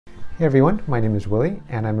Hey everyone, my name is Willy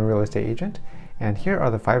and I'm a real estate agent, and here are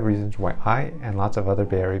the 5 reasons why I and lots of other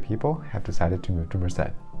Bay Area people have decided to move to Merced.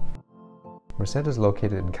 Merced is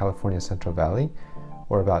located in California's Central Valley,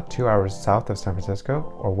 or about 2 hours south of San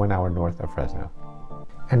Francisco or 1 hour north of Fresno.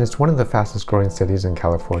 And it's one of the fastest growing cities in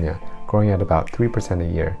California, growing at about 3%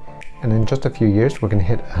 a year, and in just a few years we're going to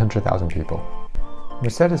hit 100,000 people.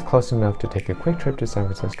 Merced is close enough to take a quick trip to San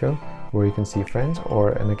Francisco, where you can see friends,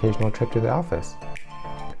 or an occasional trip to the office.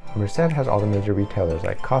 Merced has all the major retailers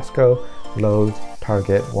like Costco, Lowe's,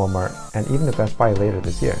 Target, Walmart, and even the Best Buy later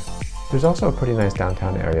this year. There's also a pretty nice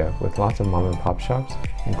downtown area with lots of mom and pop shops,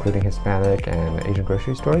 including Hispanic and Asian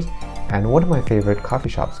grocery stores, and one of my favorite coffee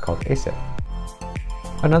shops called ASIP.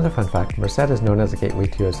 Another fun fact, Merced is known as a gateway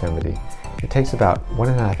to Yosemite. It takes about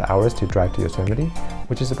 1.5 hours to drive to Yosemite,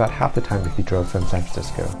 which is about half the time if you drove from San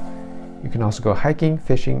Francisco. You can also go hiking,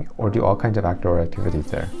 fishing, or do all kinds of outdoor activities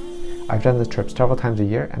there. I've done this trip several times a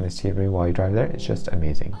year, and the scenery while you drive there is just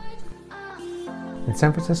amazing. In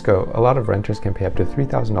San Francisco, a lot of renters can pay up to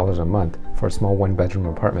 $3,000 a month for a small 1-bedroom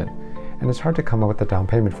apartment, and it's hard to come up with a down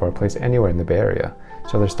payment for a place anywhere in the Bay Area,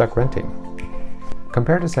 so they're stuck renting.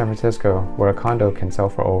 Compared to San Francisco, where a condo can sell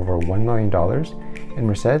for over $1 million, in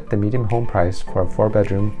Merced, the median home price for a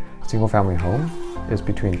 4-bedroom, single-family home is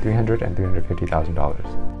between $300,000 and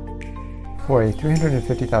 $350,000. For a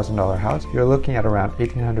 $350,000 house, you're looking at around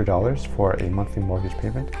 $1,800 for a monthly mortgage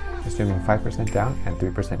payment, assuming 5% down and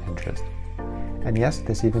 3% interest. And yes,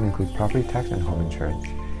 this even includes property tax and home insurance.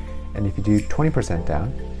 And if you do 20%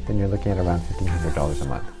 down, then you're looking at around $1,500 a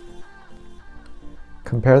month.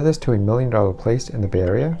 Compare this to a $1 million place in the Bay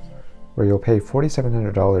Area, where you'll pay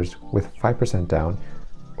 $4,700 with 5% down,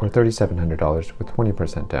 or $3,700 with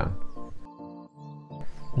 20% down.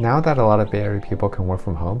 Now that a lot of Bay Area people can work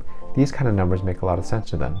from home, these kind of numbers make a lot of sense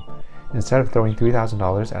to them. Instead of throwing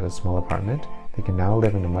 $3,000 at a small apartment, they can now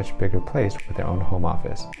live in a much bigger place with their own home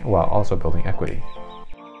office, while also building equity.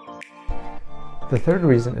 The third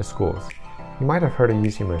reason is schools. You might have heard of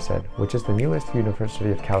UC Merced, which is the newest University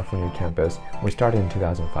of California campus, which started in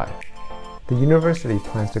 2005. The university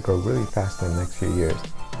plans to grow really fast in the next few years.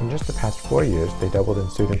 In just the past 4 years, they doubled in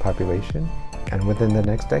student population, and within the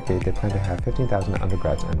next decade, they plan to have 15,000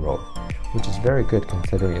 undergrads enrolled, which is very good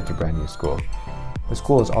considering it's a brand new school. The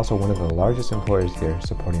school is also one of the largest employers here,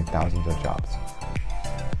 supporting thousands of jobs.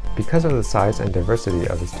 Because of the size and diversity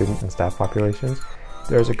of the student and staff populations,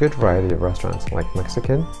 there is a good variety of restaurants like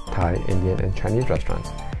Mexican, Thai, Indian, and Chinese restaurants,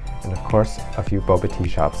 and of course, a few boba tea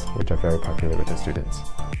shops, which are very popular with the students.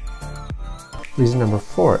 Reason number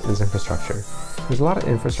 4 is infrastructure. There's a lot of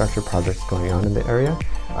infrastructure projects going on in the area.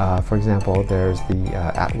 For example, there's the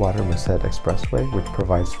Atwater Merced Expressway, which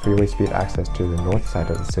provides freeway speed access to the north side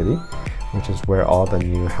of the city, which is where all the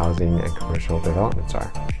new housing and commercial developments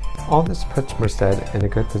are. All this puts Merced in a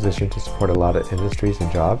good position to support a lot of industries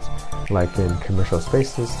and jobs, like in commercial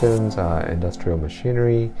space systems, industrial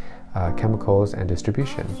machinery, chemicals, and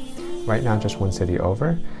distribution. Right now, just one city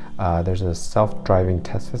over, there's a self-driving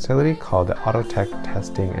test facility called the Autotech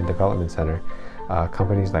Testing and Development Center.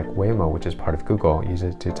 Companies like Waymo, which is part of Google, use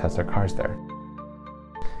it to test their cars there.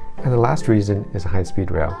 And the last reason is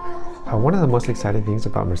high-speed rail. One of the most exciting things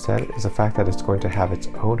about Merced is the fact that it's going to have its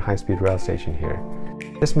own high-speed rail station here.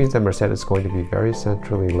 This means that Merced is going to be very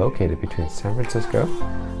centrally located between San Francisco,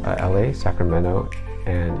 LA, Sacramento,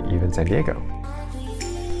 and even San Diego.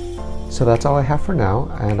 So that's all I have for now,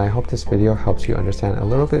 and I hope this video helps you understand a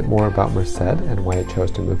little bit more about Merced and why I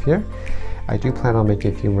chose to move here. I do plan on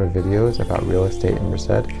making a few more videos about real estate in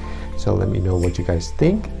Merced, so let me know what you guys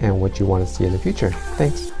think and what you want to see in the future.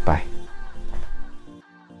 Thanks, bye.